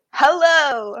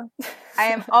Hello! I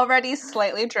am already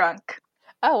slightly drunk.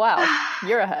 Oh, wow.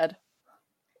 You're ahead.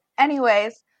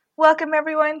 Anyways, welcome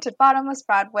everyone to Bottomless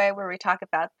Broadway, where we talk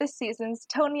about this season's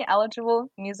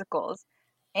Tony-eligible musicals.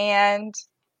 And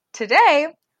today,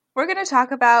 we're going to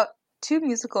talk about two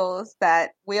musicals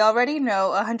that we already know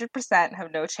 100%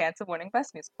 have no chance of winning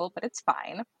Best Musical, but it's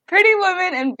fine. Pretty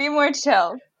Woman and Be More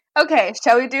Chill. Okay,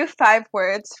 shall we do 5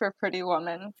 words for Pretty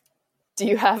Woman? Do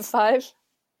you have 5?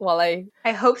 I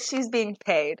hope she's being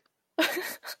paid.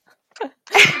 Alright,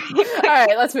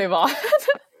 let's move on.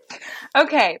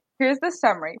 Okay, here's the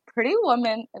summary. Pretty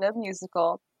Woman, the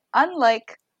musical,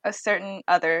 unlike a certain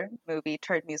other movie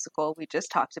turned musical we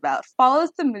just talked about,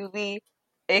 follows the movie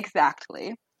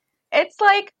exactly. It's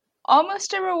like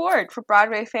almost a reward for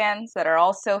Broadway fans that are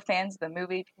also fans of the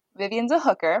movie. Vivian's a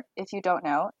hooker, if you don't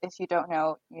know. If you don't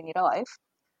know, you need a life.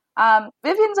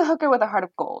 Vivian's a hooker with a heart of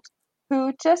gold,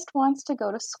 who just wants to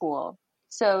go to school.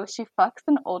 So she fucks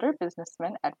an older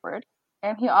businessman, Edward,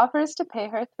 and he offers to pay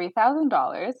her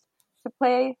 $3,000 to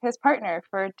play his partner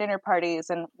for dinner parties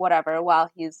and whatever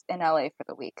while he's in LA for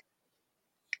the week.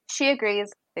 She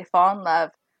agrees. They fall in love.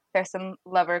 There's some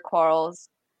lover quarrels.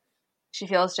 She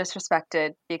feels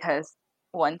disrespected because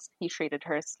once he treated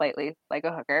her slightly like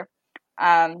a hooker.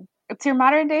 It's your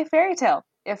modern day fairy tale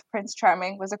if Prince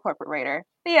Charming was a corporate writer.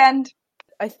 The end.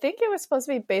 I think it was supposed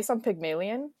to be based on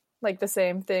Pygmalion, like the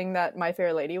same thing that My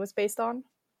Fair Lady was based on.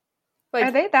 Like,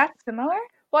 are they that similar?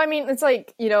 Well, I mean, it's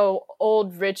like,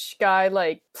 old rich guy,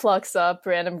 like, plucks up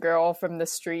random girl from the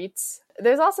streets.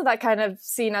 There's also that kind of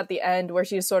scene at the end where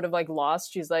she's sort of, like,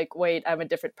 lost. She's like, wait, I'm a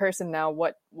different person now.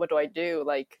 What do I do?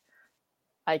 Like,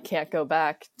 I can't go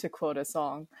back, to quote a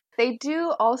song. They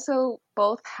do also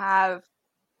both have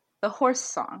the horse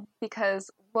song, because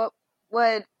what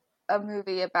would a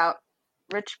movie about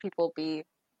rich people be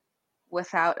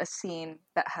without a scene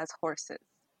that has horses?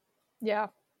 Yeah.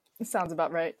 Sounds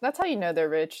about right. That's how you know they're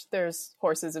rich. There's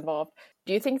horses involved.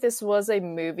 Do you think this was a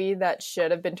movie that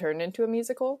should have been turned into a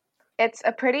musical? It's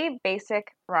a pretty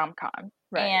basic rom-com.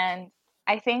 Right. And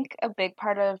I think a big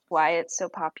part of why it's so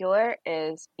popular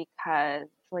is because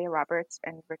Julia Roberts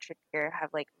and Richard Gere have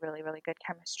like really, really good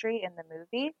chemistry in the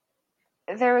movie.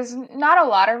 There was not a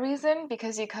lot of reason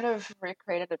because you could have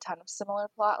recreated a ton of similar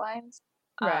plot lines.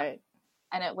 Right.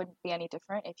 And it wouldn't be any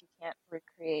different if you can't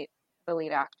recreate the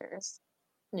lead actors.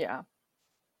 Yeah.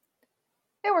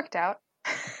 It worked out.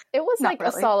 It was like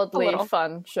really. A solidly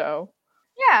fun show.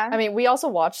 Yeah. I mean, we also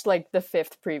watched like the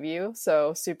 5th preview,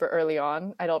 so super early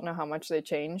on. I don't know how much they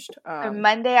changed. The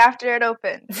Monday after it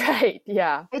opened. Right,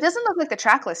 yeah. It doesn't look like the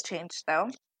track list changed, though.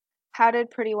 How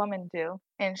did Pretty Woman do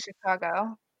in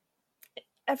Chicago?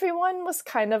 Everyone was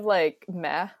kind of like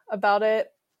meh about it.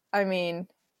 I mean,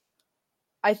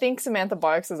 I think Samantha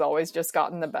Barks has always just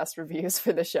gotten the best reviews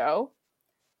for the show.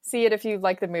 See it if you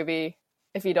like the movie.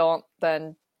 If you don't,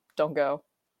 then don't go.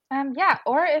 Yeah,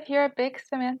 or if you're a big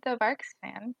Samantha Barks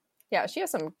fan. Yeah, she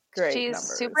has some great numbers.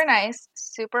 She's super nice,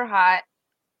 super hot.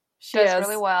 She does has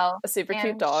really well. A super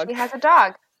cute dog. She has a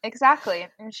dog, exactly.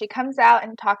 And she comes out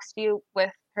and talks to you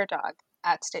with her dog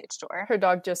at stage door. Her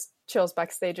dog just chills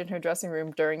backstage in her dressing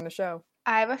room during the show.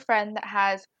 I have a friend that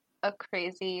has a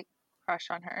crazy crush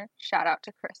on her. Shout out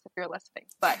to Chris if you're listening.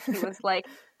 But he was like,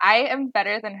 I am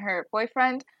better than her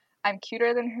boyfriend. I'm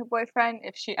cuter than her boyfriend.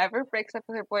 If she ever breaks up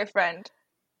with her boyfriend,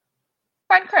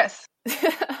 find Chris.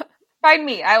 Find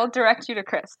me. I will direct you to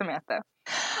Chris, Samantha.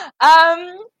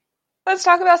 Let's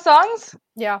talk about songs.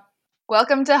 Yeah.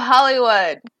 Welcome to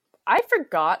Hollywood. I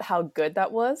forgot how good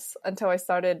that was until I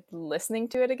started listening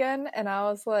to it again. And I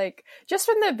was like, just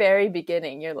from the very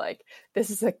beginning, you're like, this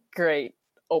is a great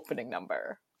opening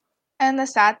number. And the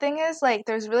sad thing is, like,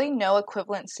 there's really no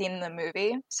equivalent scene in the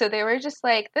movie. So they were just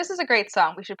like, this is a great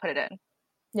song. We should put it in.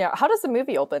 Yeah. How does the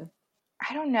movie open?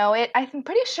 I don't know. I'm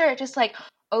pretty sure it just, like,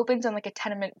 opens in, like, a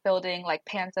tenement building, like,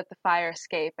 pans up the fire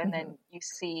escape. And then you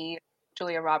see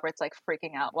Julia Roberts, like,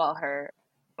 freaking out while her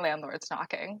landlord's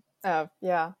knocking. Oh,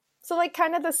 yeah. So, like,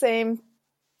 kind of the same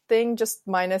thing, just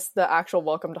minus the actual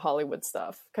Welcome to Hollywood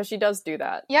stuff. Because she does do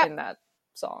that in that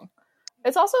song.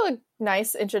 It's also a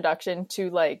nice introduction to,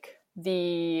 like,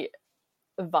 the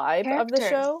vibe of the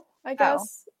show, I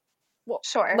guess. Oh. Well,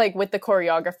 sure. Like, with the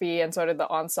choreography and sort of the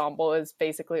ensemble is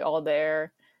basically all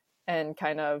there and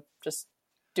kind of just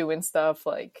doing stuff,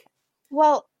 like...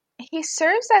 Well, he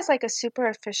serves as, like, a super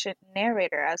efficient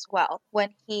narrator as well when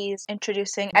he's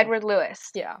introducing Edward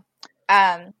Lewis. Yeah.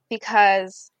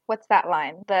 Because, what's that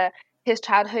line? His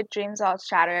childhood dreams all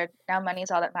shattered, now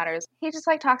money's all that matters. He just,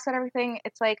 like, talks about everything.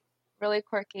 It's, like, really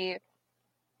quirky,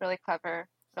 really clever,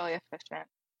 really efficient.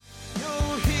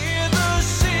 You'll hear the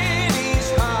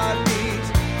city's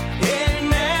heartbeat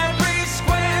in every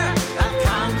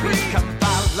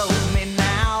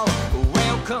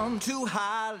to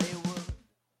Hollywood.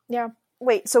 Yeah.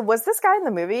 Wait, so was this guy in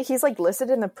the movie? He's like listed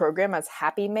in the program as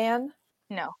Happy Man?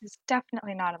 No, he's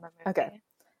definitely not in the movie. Okay.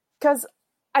 Because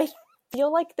I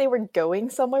feel like they were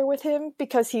going somewhere with him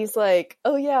because he's like,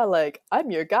 oh yeah, like, I'm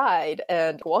your guide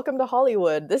and welcome to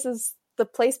Hollywood. This is the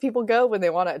place people go when they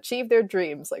want to achieve their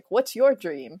dreams. Like, what's your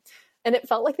dream? And it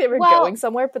felt like they were going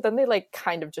somewhere, but then they like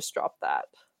kind of just dropped that.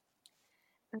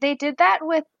 They did that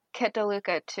with Kit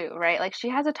DeLuca too, right? Like, she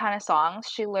has a ton of songs.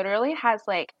 She literally has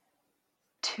like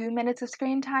 2 minutes of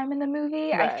screen time in the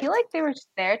movie. Right. I feel like they were just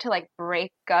there to like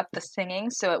break up the singing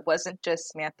so it wasn't just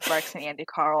Samantha Sparks and Andy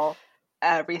Carl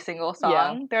every single song.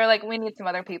 Yeah. They're like, we need some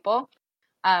other people.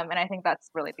 And I think that's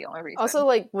really the only reason. Also,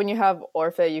 like, when you have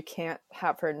Orphe, you can't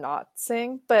have her not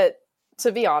sing. But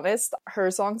to be honest, her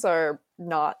songs are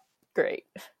not great.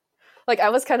 Like, I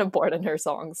was kind of bored in her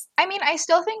songs. I mean, I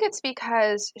still think it's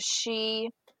because she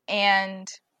and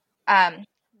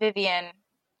Vivian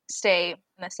stay in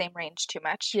the same range too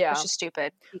much, Yeah. which is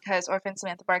stupid because Orphe and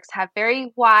Samantha Sparks have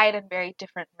very wide and very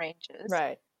different ranges.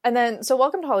 Right. And then, so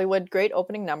Welcome to Hollywood, great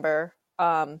opening number.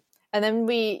 And then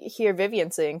we hear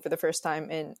Vivian sing for the first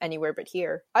time in Anywhere But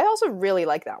Here. I also really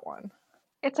like that one.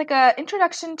 It's like a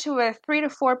introduction to a 3 to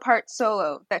 4 part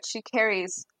solo that she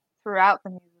carries throughout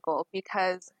the musical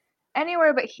because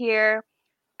Anywhere But Here,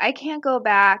 I Can't Go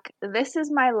Back, This Is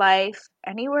My Life,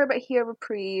 Anywhere But Here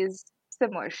reprise,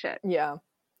 similar shit. Yeah.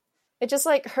 It's just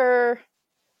like her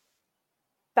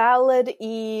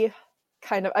ballad-y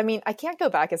kind of, I mean, I Can't Go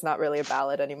Back is not really a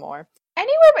ballad anymore.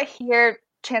 Anywhere But Here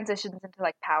transitions into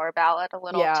like power ballad a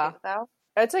little too, though.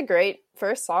 It's a great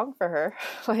first song for her.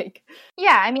 Like,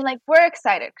 yeah, I mean, like, we're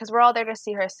excited because we're all there to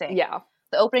see her sing. Yeah.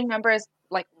 The opening number is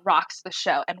like rocks the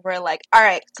show, and we're like, all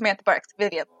right, Samantha Sparks,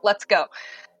 Vivian, let's go.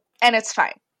 And it's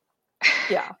fine.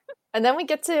 Yeah. And then we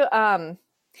get to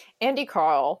Andy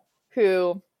Carl,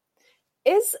 who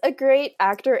is a great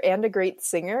actor and a great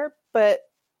singer, but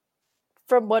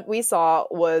from what we saw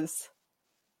was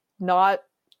not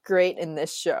great in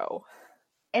this show.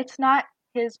 It's not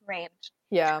his range.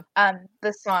 Yeah.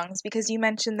 The songs, because you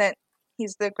mentioned that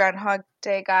he's the Groundhog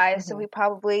Day guy, so he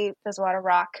probably does a lot of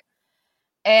rock.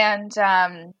 And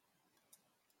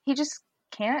he just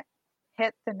can't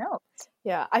hit the notes.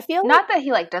 Yeah. I feel not that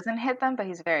he like doesn't hit them, but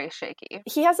he's very shaky.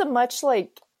 He has a much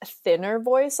like thinner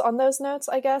voice on those notes,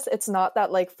 I guess. It's not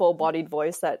that like full-bodied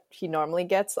voice that he normally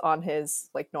gets on his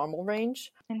like normal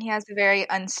range. And he has a very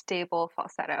unstable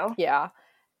falsetto. Yeah.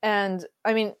 And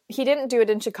I mean, he didn't do it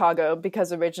in Chicago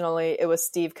because originally it was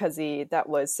Steve Kazee that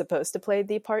was supposed to play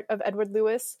the part of Edward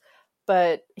Lewis,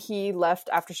 but he left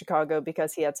after Chicago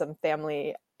because he had some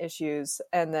family issues.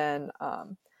 And then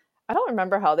I don't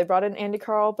remember how they brought in Andy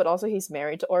Carl, but also he's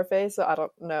married to Orphe, so I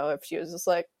don't know if she was just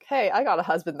like, hey, I got a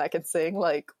husband that can sing,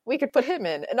 like, we could put him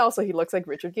in. And also he looks like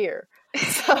Richard Gere.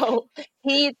 So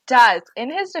he does. In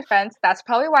his defense, that's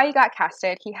probably why he got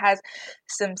casted. He has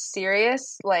some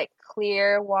serious, like,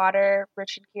 clear water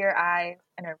Richard Gere eyes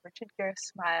and a Richard Gere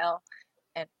smile,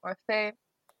 and Orphe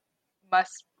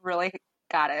must really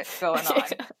got it going on.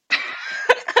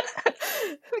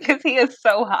 Because he is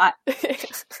so hot.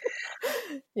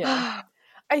 Yeah.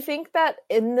 I think that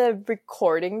in the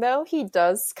recording, though, he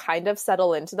does kind of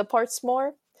settle into the parts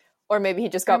more. Or maybe he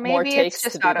just got more takes to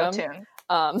do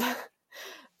them.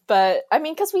 But, I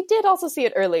mean, because we did also see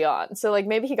it early on. So, like,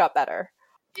 maybe he got better.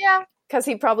 Yeah. Because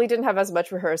he probably didn't have as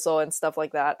much rehearsal and stuff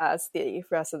like that as the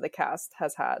rest of the cast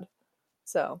has had.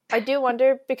 So, I do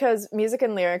wonder, because music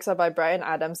and lyrics are by Bryan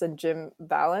Adams and Jim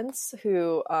Vallance,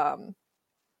 who,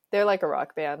 they're like a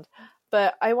rock band.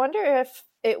 But I wonder if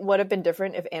it would have been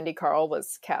different if Andy Carl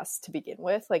was cast to begin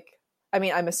with. Like, I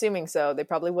mean, I'm assuming so. They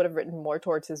probably would have written more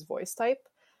towards his voice type.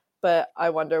 But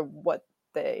I wonder what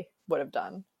they would have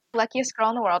done. Luckiest girl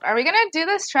in the world. Are we going to do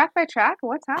this track by track?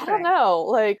 What's happening? I don't know.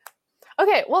 Like,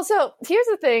 okay, well, so here's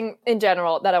the thing in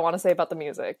general that I want to say about the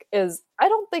music is I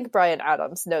don't think Bryan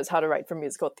Adams knows how to write for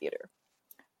musical theater.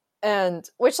 And,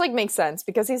 which, like, makes sense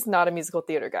because he's not a musical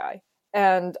theater guy.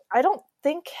 And I don't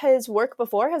think his work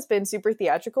before has been super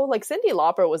theatrical. Like, Cyndi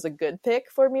Lauper was a good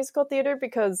pick for musical theater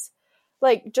because,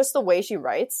 like, just the way she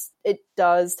writes, it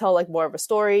does tell, like, more of a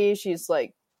story. She's,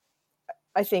 like,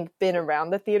 I think been around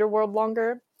the theater world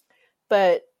longer.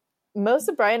 But most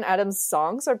of Bryan Adams'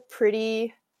 songs are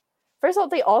pretty... First of all,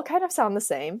 they all kind of sound the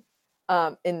same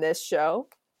in this show.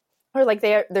 Or, like,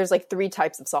 there's, like, 3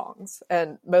 types of songs.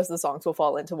 And most of the songs will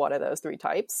fall into one of those 3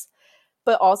 types.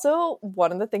 But also,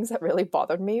 one of the things that really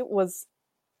bothered me was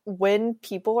when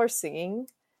people are singing,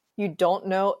 you don't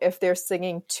know if they're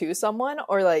singing to someone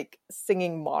or, like,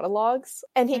 singing monologues.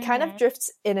 And he kind of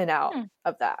drifts in and out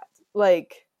of that.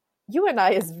 Like, you and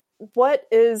I, what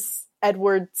is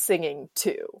Edward singing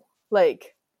to?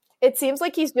 Like, it seems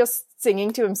like he's just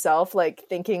singing to himself, like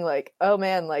thinking like, oh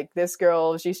man, like this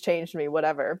girl, she's changed me,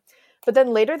 whatever. But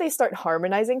then later they start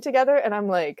harmonizing together, and I'm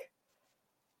like,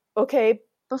 okay.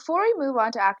 Before we move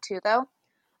on to Act Two, though,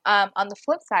 on the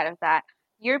flip side of that,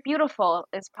 You're Beautiful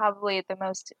is probably the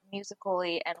most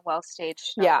musically and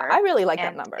well-staged number. Yeah, I really like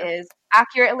that number. Is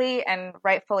accurately and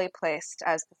rightfully placed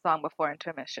as the song before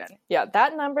intermission. Yeah,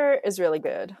 that number is really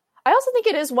good. I also think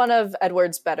it is one of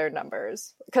Edward's better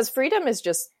numbers, because Freedom is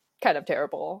just kind of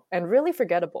terrible and really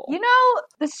forgettable. You know,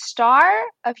 the star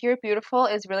of You're Beautiful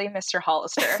is really Mr.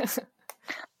 Hollister.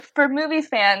 For movie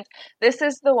fans, this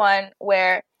is the one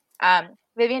where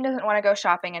Vivian doesn't want to go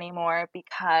shopping anymore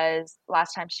because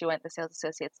last time she went, the sales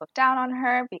associates looked down on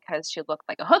her because she looked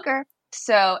like a hooker.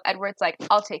 So Edward's like,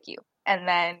 I'll take you. And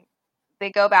then they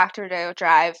go back to Rodeo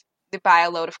Drive. They buy a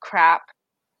load of crap.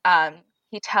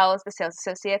 He tells the sales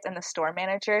associates and the store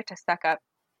manager to suck up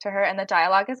to her, and the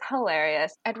dialogue is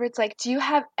hilarious. Edward's like, do you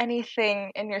have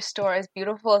anything in your store as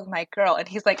beautiful as my girl? And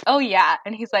he's like, oh yeah.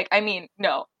 And he's like, I mean,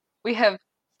 no, we have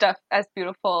stuff as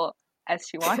beautiful as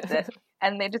she wants it.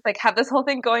 And they just like have this whole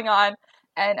thing going on,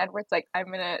 and Edward's like,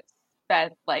 I'm gonna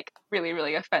spend like really,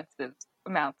 really offensive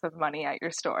amounts of money at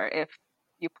your store if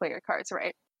you play your cards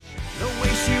right. The way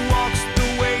she walks,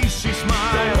 the way she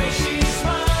smiles,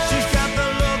 she's got the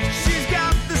look, she's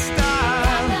got the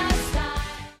style.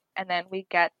 And then we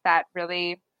get that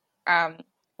really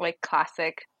like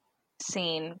classic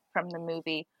scene from the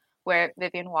movie where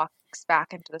Vivian walks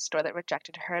back into the store that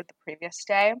rejected her the previous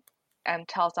day and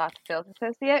tells off the sales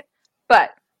associate. But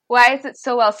why is it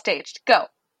so well staged? Go.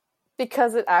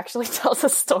 Because it actually tells a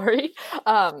story.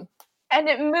 And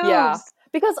it moves. Yeah.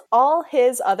 Because all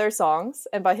his other songs,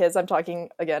 and by his I'm talking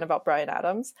again about Bryan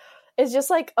Adams, is just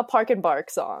like a Park and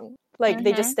Bark song. Like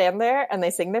they just stand there and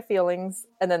they sing their feelings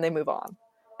and then they move on.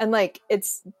 And like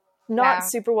it's not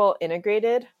super well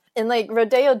integrated. And like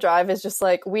Rodeo Drive is just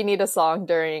like, we need a song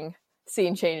during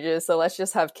scene changes, so let's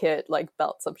just have Kit like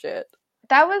belt some shit.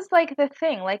 That was like the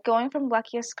thing, like going from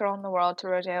Luckiest Girl in the World to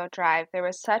Rodeo Drive, there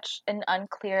was such an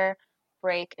unclear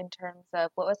break in terms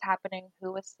of what was happening,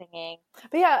 who was singing.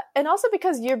 But yeah, and also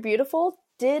because You're Beautiful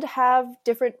did have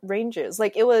different ranges.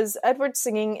 Like it was Edward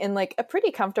singing in like a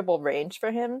pretty comfortable range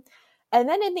for him. And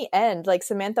then in the end, like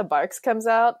Samantha Barks comes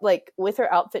out like with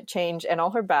her outfit change and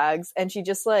all her bags, and she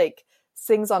just like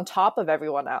sings on top of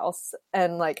everyone else.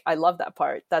 And like I love that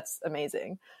part. That's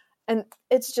amazing. And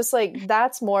it's just like,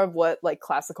 that's more of what like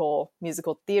classical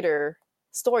musical theater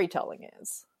storytelling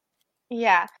is.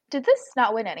 Yeah. Did this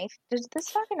not win any? Did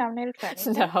this not get nominated for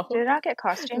anything? No. Did it not get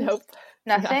costumes? Nope.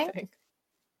 Nothing?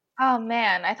 Oh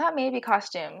man, I thought maybe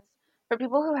costumes. For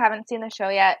people who haven't seen the show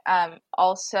yet,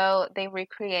 also they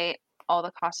recreate all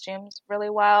the costumes really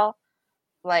well.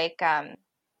 Like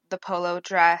the polo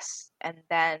dress and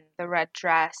then the red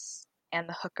dress and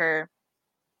the hooker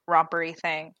rompery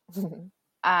thing.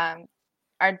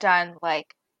 Are done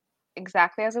like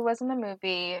exactly as it was in the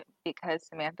movie because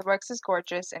Samantha Brooks is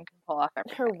gorgeous and can pull off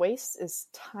everything. Her waist is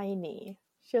tiny.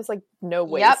 She has like no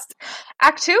waist. Yep.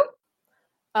 Act 2?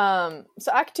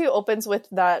 So Act 2 opens with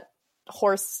that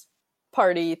horse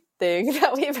party thing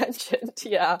that we mentioned.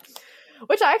 Yeah.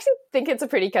 Which I actually think it's a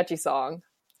pretty catchy song.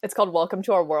 It's called Welcome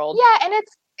to Our World. Yeah, and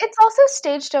it's also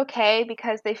staged okay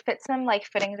because they fit some like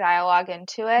fitting dialogue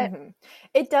into it. Mm-hmm.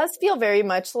 It does feel very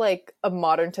much like a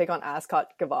modern take on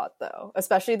Ascot Gavotte, though,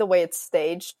 especially the way it's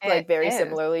staged, like very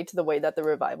similarly to the way that the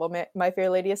revival My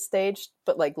Fair Lady is staged,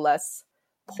 but like less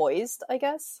poised, I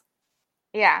guess.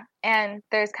 Yeah, and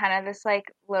there's kind of this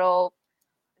like little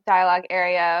dialogue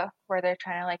area where they're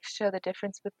trying to like show the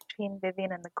difference between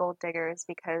Vivian and the gold diggers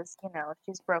because, you know,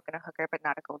 she's broken a hooker but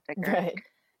not a gold digger. Right.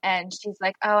 And she's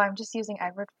like, oh, I'm just using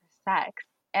Edward for sex.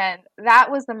 And that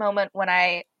was the moment when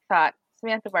I thought,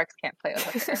 Samantha Barks can't play a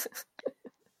hooker.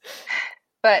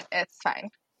 But it's fine.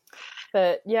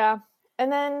 But yeah.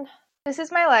 And then This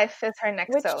Is My Life is her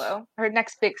next solo. Her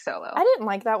next big solo. I didn't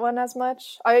like that one as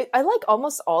much. I like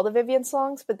almost all the Vivian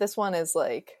songs, but this one is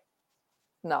like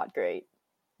not great,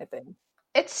 I think.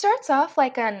 It starts off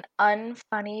like an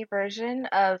unfunny version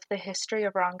of The History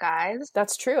of Wrong Guys.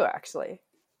 That's true, actually.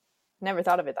 Never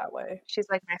thought of it that way. She's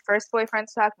like, my first boyfriend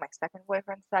sucked, my second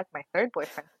boyfriend sucked, my third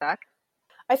boyfriend sucked.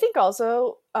 I think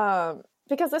also,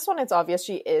 because this one, it's obvious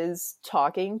she is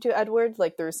talking to Edward,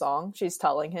 like through song. She's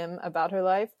telling him about her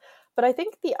life. But I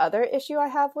think the other issue I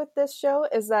have with this show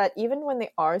is that even when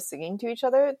they are singing to each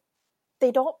other,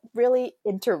 they don't really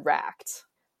interact.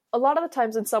 A lot of the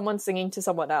times when someone's singing to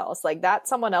someone else, like that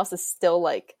someone else is still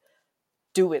like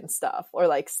doing stuff or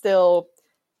like still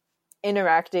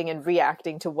interacting and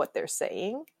reacting to what they're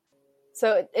saying.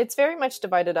 So it's very much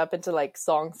divided up into like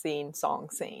song scene,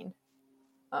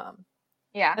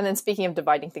 Yeah. And then speaking of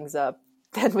dividing things up,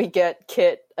 then we get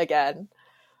Kit again,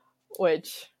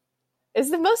 which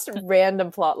is the most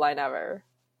random plot line ever.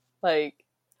 Like,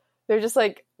 they're just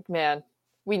like, man,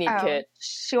 we need Kit.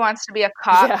 She wants to be a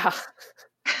cop. Yeah.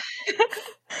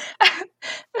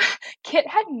 Kit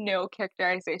had no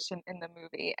characterization in the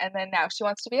movie, and then now she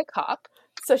wants to be a cop.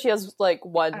 So she has like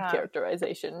one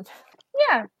characterization.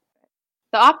 Yeah.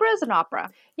 The opera is an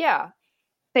opera. Yeah.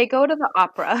 They go to the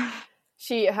opera.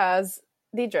 She has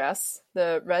the dress,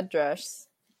 the red dress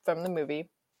from the movie.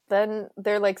 Then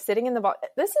they're like sitting in the box.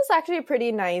 This is actually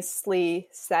pretty nicely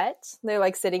set. They're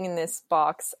like sitting in this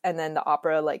box, and then the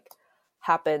opera like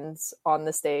happens on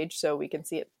the stage, so we can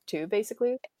see it too,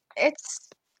 basically. It's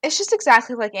just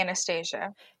exactly like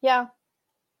Anastasia. Yeah,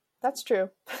 that's true.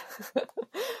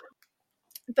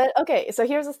 But okay, so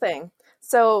here's the thing.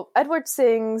 So Edward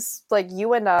sings like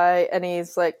 "You and I," and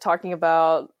he's like talking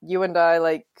about "You and I,"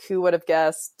 like who would have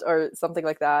guessed, or something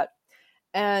like that.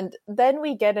 And then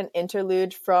we get an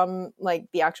interlude from like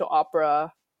the actual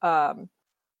opera, and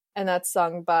that's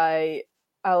sung by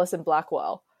Alison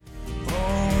Blackwell. Only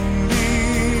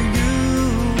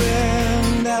you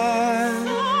and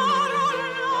I.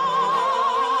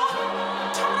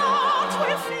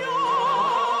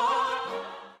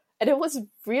 And it was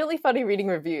really funny reading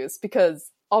reviews because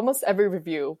almost every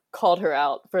review called her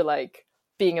out for like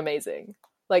being amazing.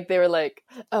 Like they were like,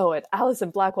 oh, and Alison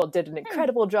Blackwell did an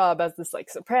incredible job as this like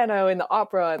soprano in the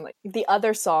opera, and like the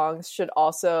other songs should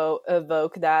also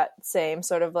evoke that same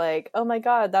sort of like, oh my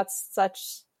god, that's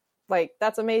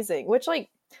amazing. Which like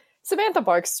Samantha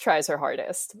Barks tries her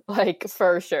hardest, like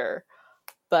for sure.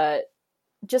 But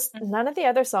just none of the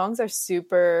other songs are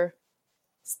super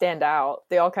stand out.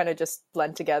 They all kind of just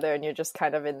blend together, and you're just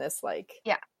kind of in this like,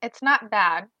 yeah, it's not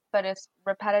bad, but it's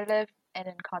repetitive and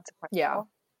inconsequential. Yeah.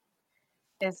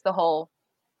 Is the whole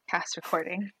cast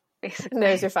recording, basically. And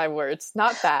there's your 5 words.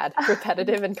 Not bad,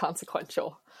 repetitive, and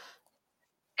consequential.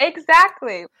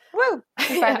 Exactly. Woo!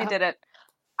 We finally did it.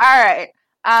 All right.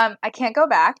 I Can't Go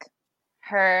Back.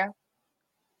 Her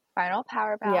final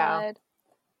power ballad.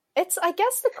 Yeah. It's, I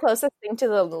guess, the closest thing to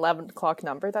the 11 o'clock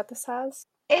number that this has.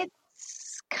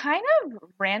 It's kind of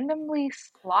randomly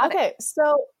slotted. Okay,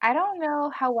 so I don't know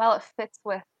how well it fits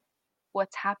with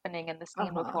what's happening in the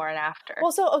scene before and after.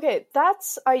 Well, so, okay,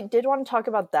 I did want to talk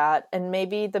about that, and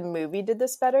maybe the movie did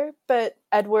this better, but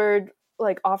Edward,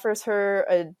 like, offers her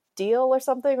a deal or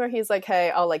something where he's like,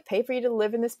 hey, I'll, like, pay for you to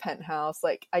live in this penthouse,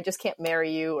 like, I just can't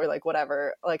marry you, or, like,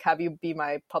 whatever, like, have you be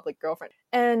my public girlfriend.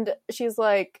 And she's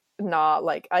like, nah,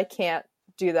 like, I can't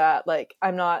do that, like,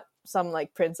 I'm not some,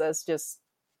 like, princess just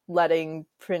letting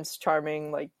Prince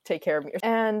Charming, like, take care of me.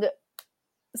 And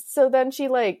so then she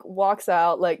like walks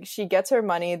out, like she gets her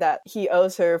money that he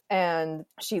owes her, and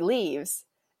she leaves,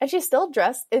 and she's still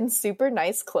dressed in super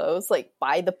nice clothes, like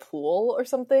by the pool or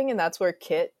something, and that's where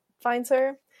Kit finds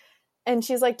her. And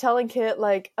she's like telling Kit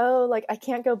like, oh, like I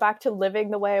can't go back to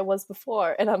living the way I was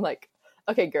before. And I'm like,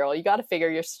 okay girl, you gotta figure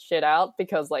your shit out,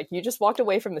 because like you just walked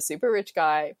away from the super rich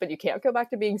guy, but you can't go back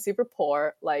to being super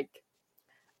poor. Like,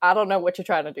 I don't know what you're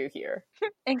trying to do here.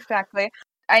 Exactly.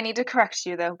 I need to correct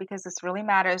you, though, because this really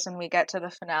matters when we get to the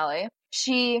finale.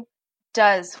 She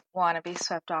does want to be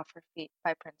swept off her feet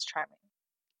by Prince Charming.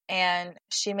 And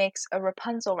she makes a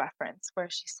Rapunzel reference where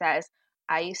she says,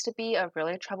 I used to be a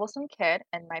really troublesome kid,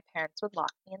 and my parents would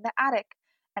lock me in the attic,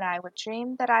 and I would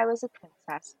dream that I was a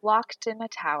princess locked in a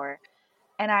tower.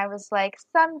 And I was like,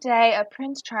 someday a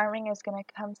Prince Charming is going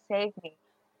to come save me.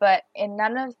 But in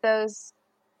none of those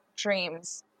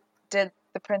dreams did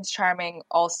the Prince Charming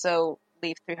also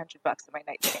leave $300 in my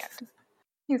nightstand.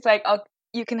 He's like,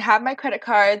 you can have my credit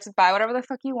cards, buy whatever the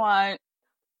fuck you want.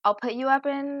 I'll put you up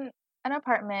in an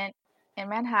apartment in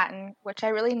Manhattan, which I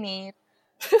really need.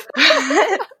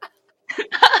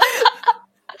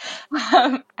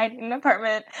 I need an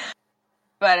apartment,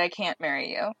 but I can't marry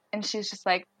you. And she's just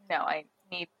like, no, I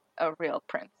need a real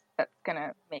prince that's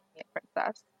gonna make me a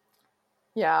princess.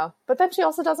 Yeah, but then she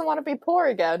also doesn't want to be poor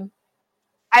again.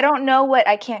 I don't know what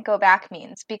I can't go back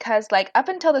means, because like up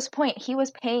until this point he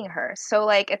was paying her, so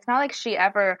like it's not like she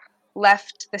ever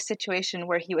left the situation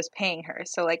where he was paying her,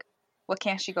 so like what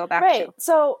can't she go back to?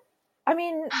 So I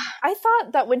mean, I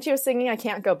thought that when she was singing I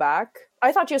Can't Go Back,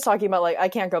 I thought she was talking about like I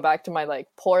can't go back to my like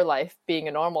poor life being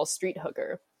a normal street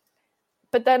hooker.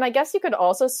 But then I guess you could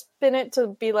also spin it to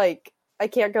be like I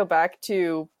can't go back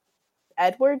to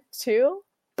Edward too.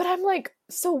 But I'm like,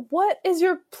 so what is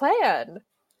your plan?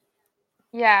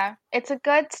 Yeah, it's a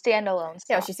good standalone song.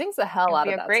 Yeah, she sings the hell out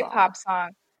of that song. It'd be a great pop song.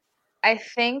 I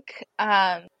think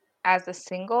as a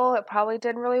single, it probably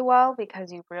did really well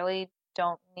because you really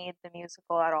don't need the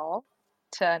musical at all.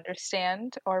 to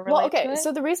understand or relate Well, okay, to it.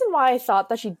 so the reason why I thought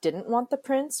that she didn't want the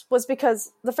prince was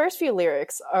because the first few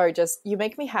lyrics are just, you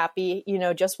make me happy, you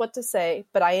know just what to say,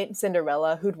 but I ain't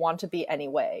Cinderella, who'd want to be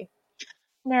anyway.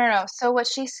 No. So what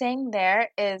she's saying there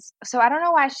is, so I don't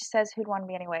know why she says who'd want to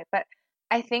be anyway, but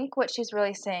I think what she's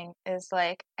really saying is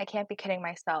like, I can't be kidding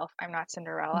myself. I'm not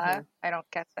Cinderella. I don't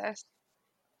get this.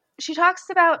 She talks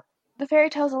about the fairy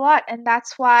tales a lot, and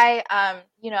that's why,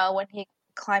 when he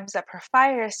climbs up her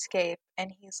fire escape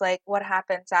and he's like, what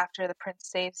happens after the prince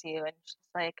saves you? And she's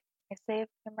like, I saved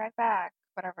him right back.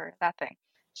 Whatever, that thing.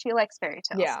 She likes fairy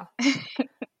tales.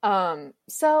 Yeah.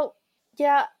 So,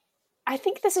 yeah, I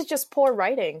think this is just poor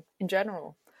writing in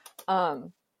general.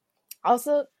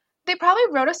 Also, They probably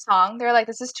wrote a song. They're like,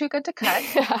 this is too good to cut,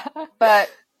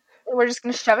 but we're just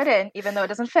going to shove it in, even though it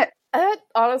doesn't fit. that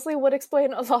honestly would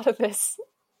explain a lot of this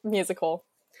musical.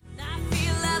 I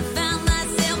feel I found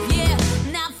myself, yeah,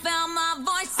 and I found my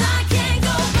voice. I can't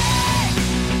go back.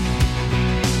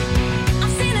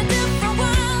 I've seen a different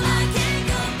world. I can't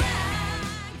go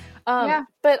back. Yeah.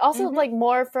 But also, like,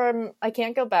 more from I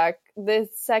Can't Go Back, the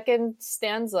second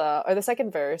stanza, or the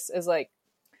second verse, is like,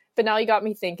 but now you got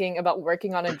me thinking about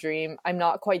working on a dream. I'm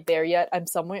not quite there yet. I'm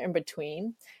somewhere in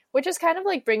between. Which is kind of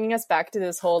like bringing us back to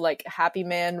this whole, like, happy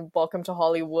man, welcome to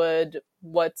Hollywood,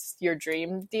 what's your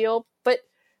dream deal. But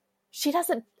she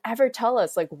doesn't ever tell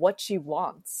us, like, what she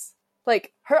wants.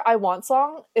 Like, her I Want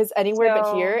song is anywhere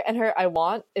but here, and her I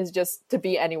Want is just to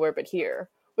be anywhere but here,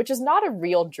 which is not a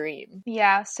real dream.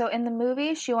 Yeah, so in the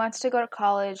movie, she wants to go to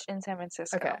college in San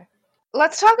Francisco. Okay.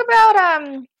 Let's talk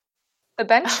about the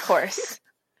bench course.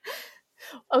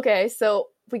 Okay, so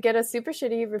we get a super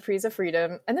shitty Reprise of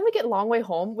Freedom, and then we get Long Way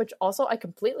Home, which also I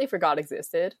completely forgot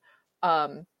existed.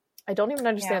 I don't even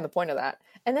understand the point of that.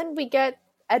 And then we get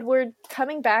Edward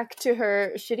coming back to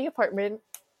her shitty apartment.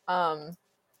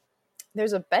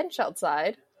 There's a bench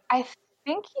outside. I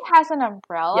think he has an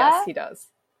umbrella. Yes, he does.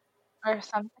 Or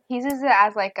something. He uses it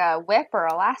as like a whip or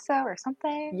a lasso or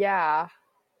something. Yeah.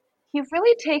 He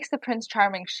really takes the Prince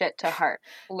Charming shit to heart,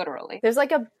 literally. There's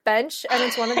like a bench, and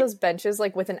it's one of those benches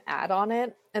like with an ad on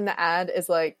it, and the ad is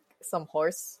like some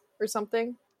horse or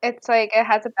something. It's like, it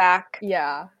has a back.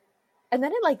 Yeah. And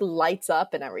then it like lights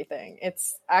up and everything.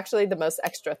 It's actually the most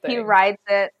extra thing. He rides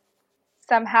it.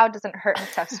 Somehow doesn't hurt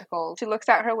his testicles. She looks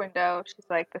out her window. She's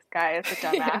like, this guy is a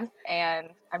dumbass, and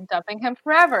I'm dumping him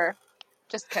forever.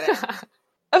 Just kidding.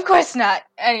 Of course not.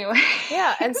 Anyway.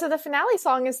 Yeah, and so the finale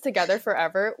song is Together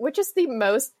Forever, which is the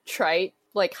most trite,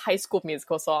 like, High School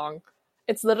Musical song.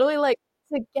 It's literally like,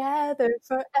 together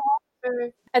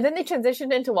forever. And then they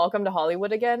transitioned into Welcome to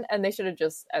Hollywood again, and they should have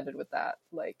just ended with that.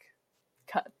 Like,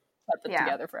 cut the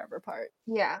Together Forever part.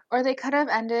 Yeah. Or they could have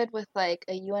ended with like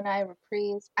a You and I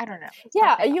reprise. I don't know.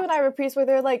 Yeah, a You and I reprise where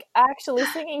they're like actually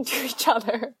singing to each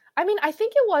other. I mean, I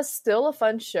think it was still a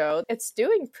fun show. It's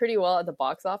doing pretty well at the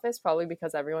box office, probably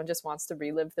because everyone just wants to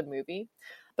relive the movie.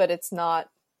 But it's not,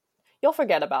 you'll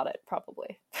forget about it,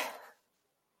 probably.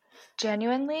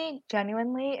 Genuinely,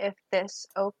 if this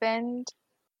opened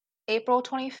April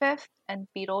 25th and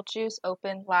Beetlejuice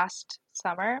opened last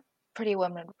summer, Pretty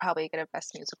Woman would probably get a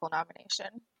Best Musical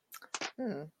nomination.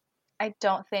 I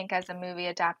don't think as a movie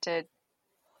adapted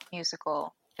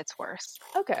musical, it's worse.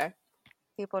 Okay.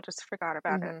 People just forgot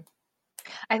about it.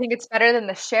 I think it's better than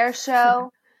the Cher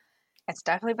show. It's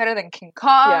definitely better than King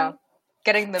Kong. Yeah.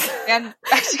 Getting the band.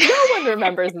 No one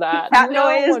remembers that. That no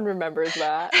noise. one remembers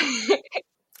that.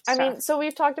 I mean, so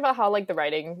we've talked about how, like, the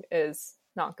writing is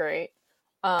not great.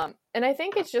 And I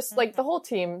think it's just, like, the whole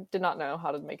team did not know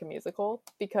how to make a musical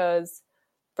because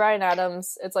Bryan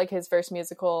Adams, it's, like, his first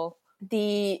musical.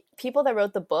 The people that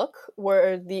wrote the book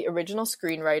were the original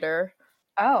screenwriter.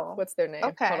 Oh. What's their name?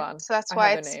 Okay. Hold on. So that's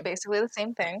why it's basically the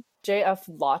same thing. J.F.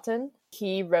 Lawton.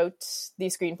 He wrote the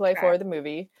screenplay for the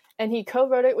movie, and he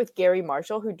co-wrote it with Gary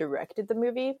Marshall, who directed the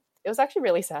movie. It was actually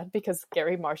really sad because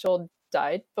Gary Marshall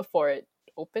died before it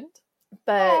opened.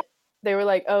 But they were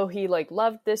like, oh, he, like,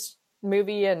 loved this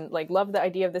movie and, like, loved the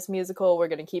idea of this musical. We're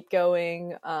going to keep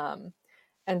going.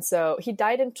 And so he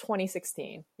died in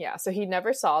 2016. Yeah, so he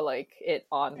never saw, like, it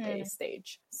on a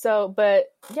stage. So,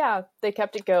 but yeah, they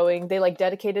kept it going. They, like,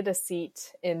 dedicated a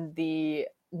seat in the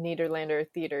Nederlander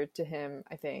Theater to him,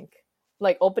 I think.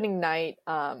 Like, opening night,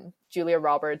 Julia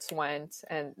Roberts went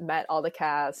and met all the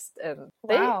cast, and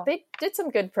they did some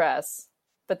good press.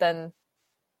 But then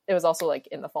it was also, like,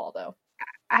 in the fall, though.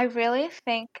 I really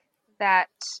think that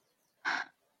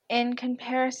in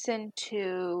comparison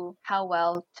to how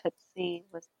well Tootsie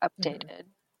was updated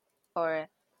for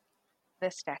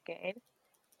this decade,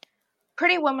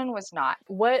 Pretty Woman was not.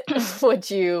 What would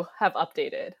you have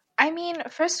updated? I mean,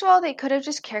 first of all, they could have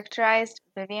just characterized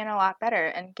Vivian a lot better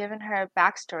and given her a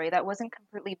backstory that wasn't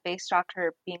completely based off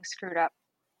her being screwed up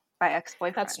by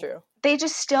ex-boyfriends. That's true. They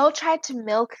just still tried to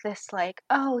milk this, like,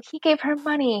 oh, he gave her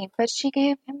money, but she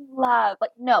gave him love. Like,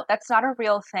 no, that's not a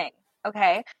real thing,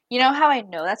 okay? You know how I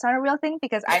know that's not a real thing?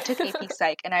 Because I took AP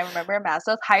Psych, and I remember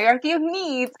Maslow's hierarchy of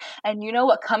needs, and you know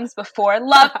what comes before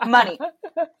love? Money.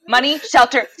 Money,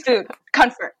 shelter, food,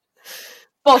 comfort.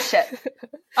 Bullshit.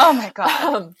 Oh my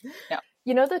god. No.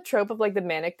 You know the trope of like the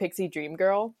manic pixie dream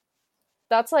girl?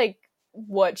 That's like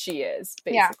what she is,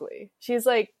 Yeah. basically. She's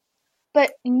like,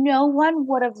 But no one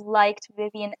would have liked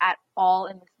Vivian at all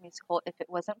in this musical if it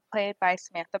wasn't played by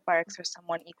Samantha Barks or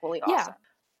someone equally Yeah. awesome.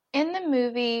 In the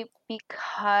movie,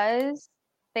 because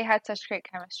they had such great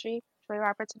chemistry, Julia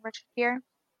Roberts and Richard Gere,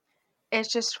 it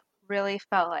just really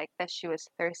felt like that she was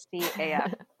thirsty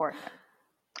AF for him.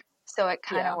 So it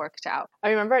kind of Yeah. worked out.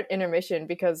 I remember at intermission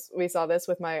because we saw this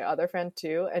with my other friend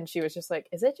too, and she was just like,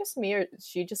 is it just me or is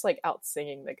she just like out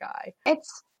singing the guy?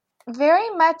 It's very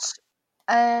much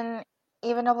an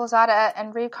Eva Noblezada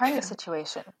and Reed Carney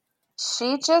situation.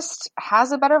 She just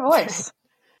has a better voice.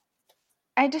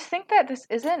 I just think that this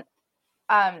isn't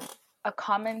a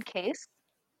common case,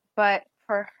 but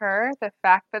for her, the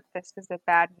fact that this is a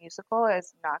bad musical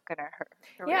is not going to hurt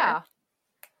her career.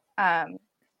 Yeah.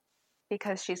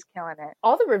 Because she's killing it.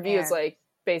 All the reviews And like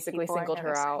basically people are singled her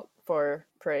noticing. out for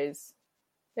praise.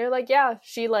 They're like, yeah,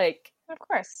 she like Of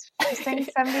course. She sings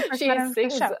 70% she of the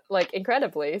sings show. like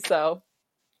incredibly, so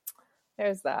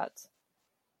there's that.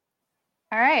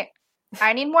 All right.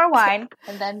 I need more wine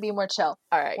and then be more chill.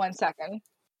 All right. 1 second.